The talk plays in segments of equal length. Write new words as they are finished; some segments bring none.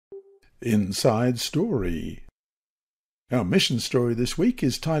Inside Story. Our mission story this week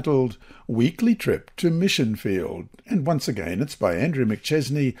is titled Weekly Trip to Mission Field, and once again it's by Andrew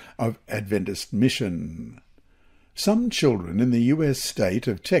McChesney of Adventist Mission. Some children in the US state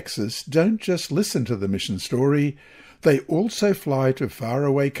of Texas don't just listen to the mission story, they also fly to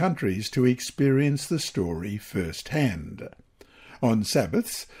faraway countries to experience the story firsthand. On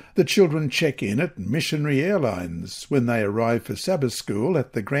Sabbaths, the children check in at Missionary Airlines when they arrive for Sabbath school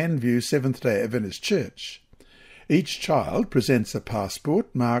at the Grandview Seventh-day Adventist Church. Each child presents a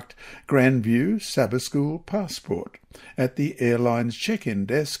passport marked Grandview Sabbath School Passport at the airline's check-in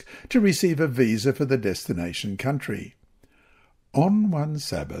desk to receive a visa for the destination country. On one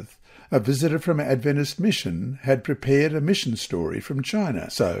Sabbath, a visitor from Adventist Mission had prepared a mission story from China,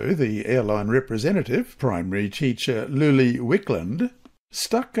 so the airline representative, primary teacher Luli Wickland,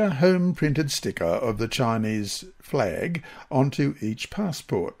 stuck a home-printed sticker of the Chinese flag onto each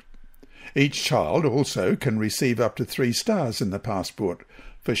passport. Each child also can receive up to 3 stars in the passport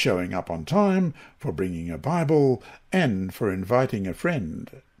for showing up on time, for bringing a Bible, and for inviting a friend.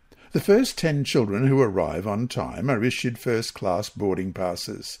 The first 10 children who arrive on time are issued first-class boarding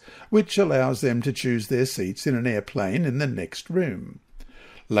passes, which allows them to choose their seats in an airplane in the next room.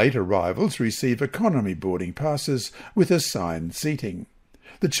 Late arrivals receive economy boarding passes with assigned seating.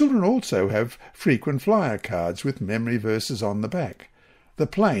 The children also have frequent flyer cards with memory verses on the back. The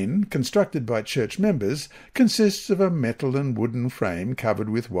plane, constructed by church members, consists of a metal and wooden frame covered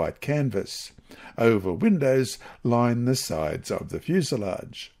with white canvas. Oval windows line the sides of the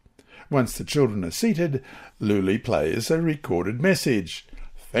fuselage. Once the children are seated, Luli plays a recorded message.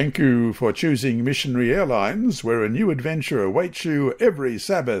 "Thank you for choosing Missionary Airlines, where a new adventure awaits you every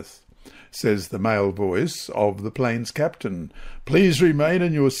Sabbath," says the male voice of the plane's captain. "Please remain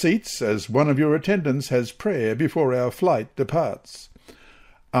in your seats as one of your attendants has prayer before our flight departs."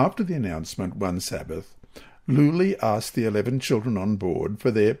 After the announcement one Sabbath, Luli asked the 11 children on board for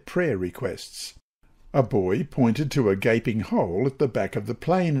their prayer requests. A boy pointed to a gaping hole at the back of the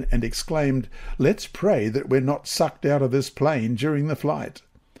plane and exclaimed, "Let's pray that we're not sucked out of this plane during the flight."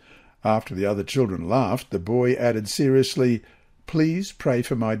 After the other children laughed, the boy added seriously, "Please pray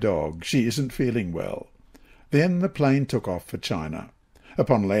for my dog. She isn't feeling well." Then the plane took off for China.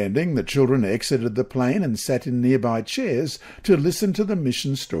 Upon landing, the children exited the plane and sat in nearby chairs to listen to the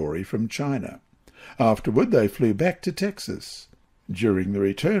mission story from China. Afterward, they flew back to Texas. During the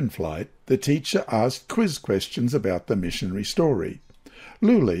return flight, the teacher asked quiz questions about the missionary story.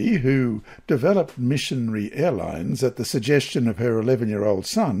 Luli, who developed Missionary Airlines at the suggestion of her 11-year-old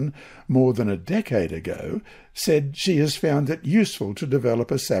son more than a decade ago, said she has found it useful to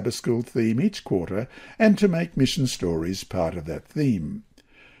develop a Sabbath school theme each quarter and to make mission stories part of that theme.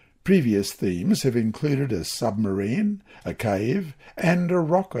 Previous themes have included a submarine, a cave, and a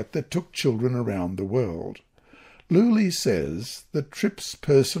rocket that took children around the world. Luli says the trips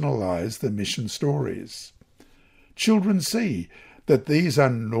personalize the mission stories. Children see that these are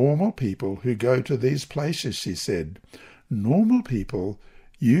normal people who go to these places, she said. Normal people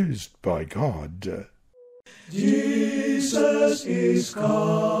used by God. Jesus is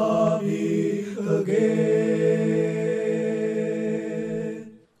coming again.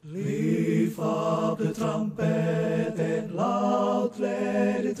 Lift up the trumpet and loud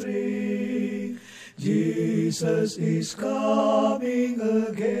let it ring. Jesus is coming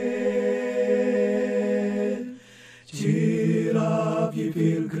again. Cheer up, ye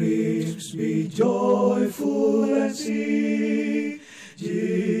pilgrims, be joyful and sing.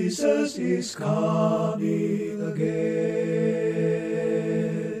 Jesus is coming again.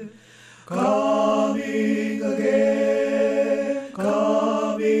 Coming again,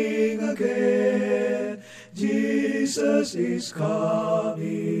 coming again. Jesus is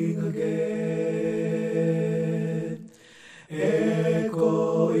coming again.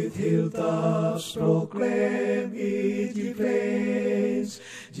 Echo it hilltops, proclaim it ye plains.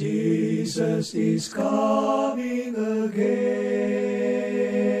 Jesus is coming again.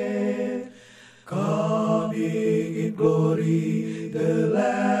 Coming in glory, the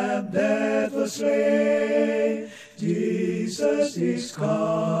Lamb that was slain. Jesus is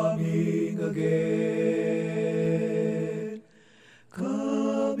coming again.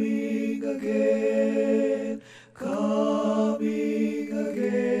 Coming again, coming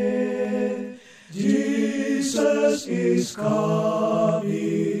again. Jesus is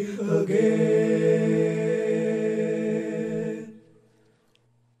coming again.